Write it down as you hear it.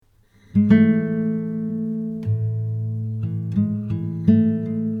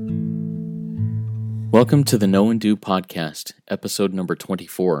Welcome to the Know and Do podcast, episode number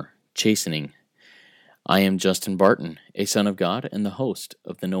 24, Chastening. I am Justin Barton, a son of God and the host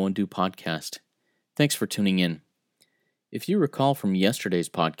of the Know and Do podcast. Thanks for tuning in. If you recall from yesterday's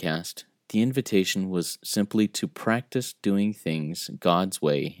podcast, the invitation was simply to practice doing things God's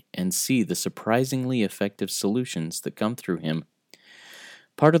way and see the surprisingly effective solutions that come through Him.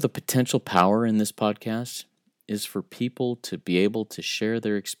 Part of the potential power in this podcast is for people to be able to share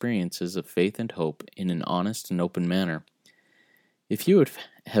their experiences of faith and hope in an honest and open manner. If you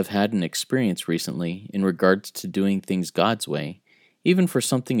have had an experience recently in regards to doing things God's way, even for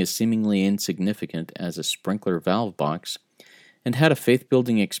something as seemingly insignificant as a sprinkler valve box, and had a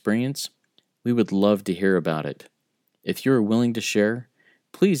faith-building experience, we would love to hear about it. If you are willing to share,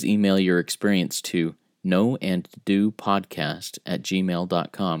 please email your experience to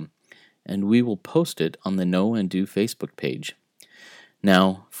knowandDoPodcast@gmail.com, and we will post it on the Know and Do Facebook page.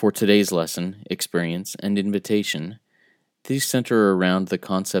 Now, for today's lesson, experience, and invitation, these center around the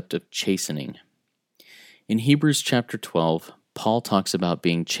concept of chastening. In Hebrews chapter 12, Paul talks about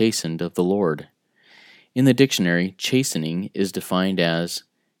being chastened of the Lord. In the dictionary, chastening is defined as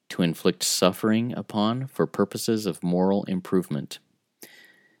to inflict suffering upon for purposes of moral improvement.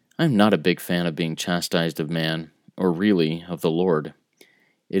 I'm not a big fan of being chastised of man, or really of the Lord.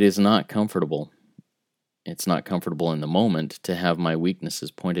 It is not comfortable. It's not comfortable in the moment to have my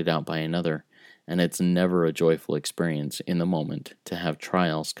weaknesses pointed out by another, and it's never a joyful experience in the moment to have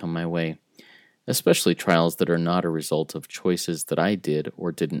trials come my way, especially trials that are not a result of choices that I did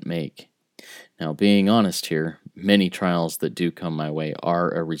or didn't make. Now, being honest here, many trials that do come my way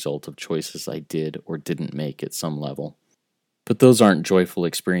are a result of choices I did or didn't make at some level. But those aren't joyful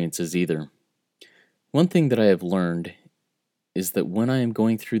experiences either. One thing that I have learned is that when I am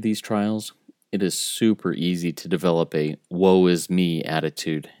going through these trials, it is super easy to develop a woe is me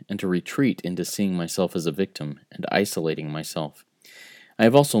attitude and to retreat into seeing myself as a victim and isolating myself. I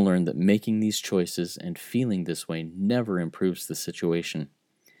have also learned that making these choices and feeling this way never improves the situation.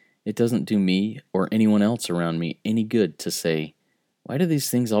 It doesn't do me or anyone else around me any good to say, why do these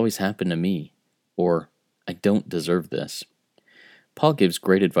things always happen to me? Or, I don't deserve this. Paul gives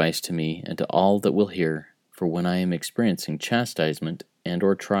great advice to me and to all that will hear for when I am experiencing chastisement and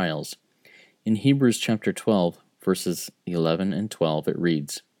or trials. In Hebrews chapter 12, verses 11 and 12, it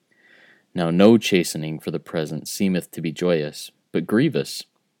reads, Now no chastening for the present seemeth to be joyous, but grievous.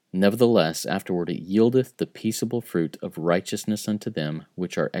 Nevertheless, afterward it yieldeth the peaceable fruit of righteousness unto them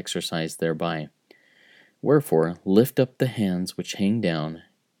which are exercised thereby. Wherefore, lift up the hands which hang down,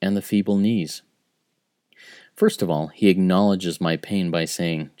 and the feeble knees. First of all, he acknowledges my pain by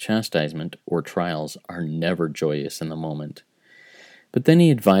saying chastisement or trials are never joyous in the moment. But then he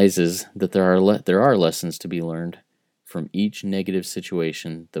advises that there are lessons to be learned from each negative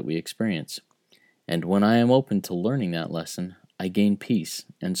situation that we experience. And when I am open to learning that lesson, I gain peace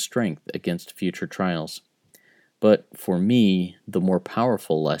and strength against future trials. But for me, the more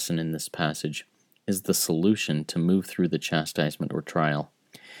powerful lesson in this passage is the solution to move through the chastisement or trial.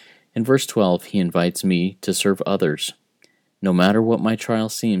 In verse 12, he invites me to serve others. No matter what my trial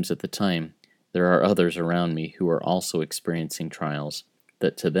seems at the time, there are others around me who are also experiencing trials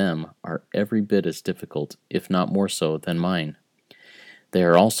that to them are every bit as difficult, if not more so, than mine. They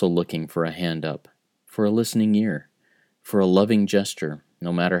are also looking for a hand up, for a listening ear, for a loving gesture,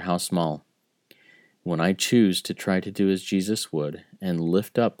 no matter how small. When I choose to try to do as Jesus would and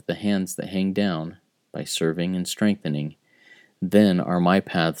lift up the hands that hang down by serving and strengthening, then are my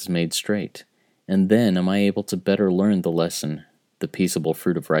paths made straight, and then am I able to better learn the lesson, the peaceable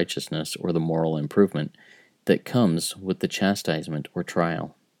fruit of righteousness or the moral improvement that comes with the chastisement or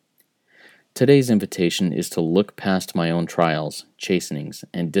trial. Today's invitation is to look past my own trials, chastenings,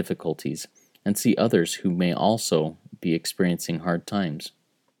 and difficulties and see others who may also be experiencing hard times.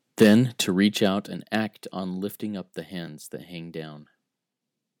 Then to reach out and act on lifting up the hands that hang down.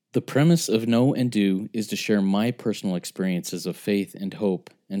 The premise of Know and Do is to share my personal experiences of faith and hope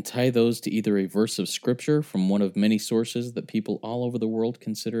and tie those to either a verse of Scripture from one of many sources that people all over the world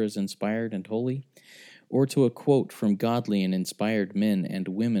consider as inspired and holy, or to a quote from godly and inspired men and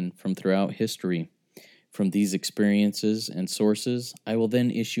women from throughout history. From these experiences and sources, I will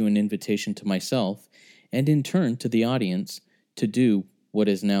then issue an invitation to myself and in turn to the audience to do what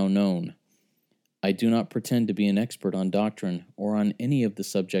is now known. I do not pretend to be an expert on doctrine or on any of the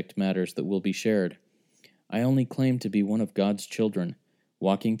subject matters that will be shared. I only claim to be one of God's children,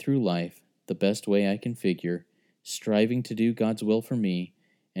 walking through life the best way I can figure, striving to do God's will for me,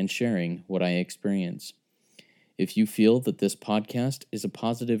 and sharing what I experience. If you feel that this podcast is a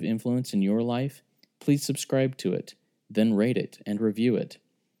positive influence in your life, please subscribe to it, then rate it and review it.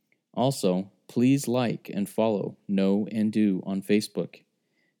 Also, please like and follow Know and Do on Facebook.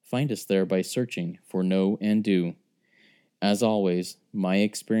 Find us there by searching for Know and Do. As always, my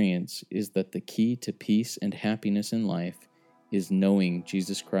experience is that the key to peace and happiness in life is knowing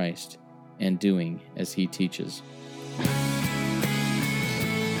Jesus Christ and doing as He teaches.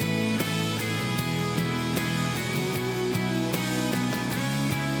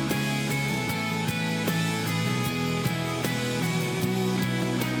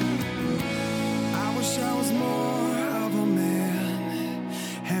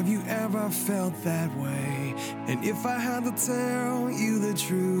 Felt that way, and if I had to tell you the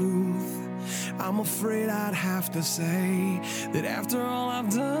truth, I'm afraid I'd have to say that after all I've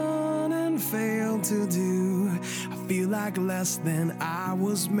done and failed to do, I feel like less than I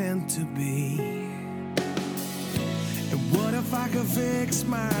was meant to be. And what if I could fix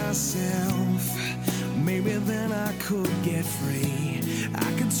myself? Maybe then I could get free.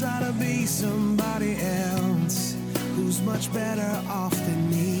 I could try to be somebody else who's much better off than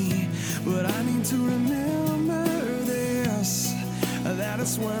me. But I need to remember this, that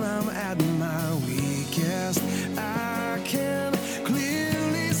it's when I'm at my weakest I can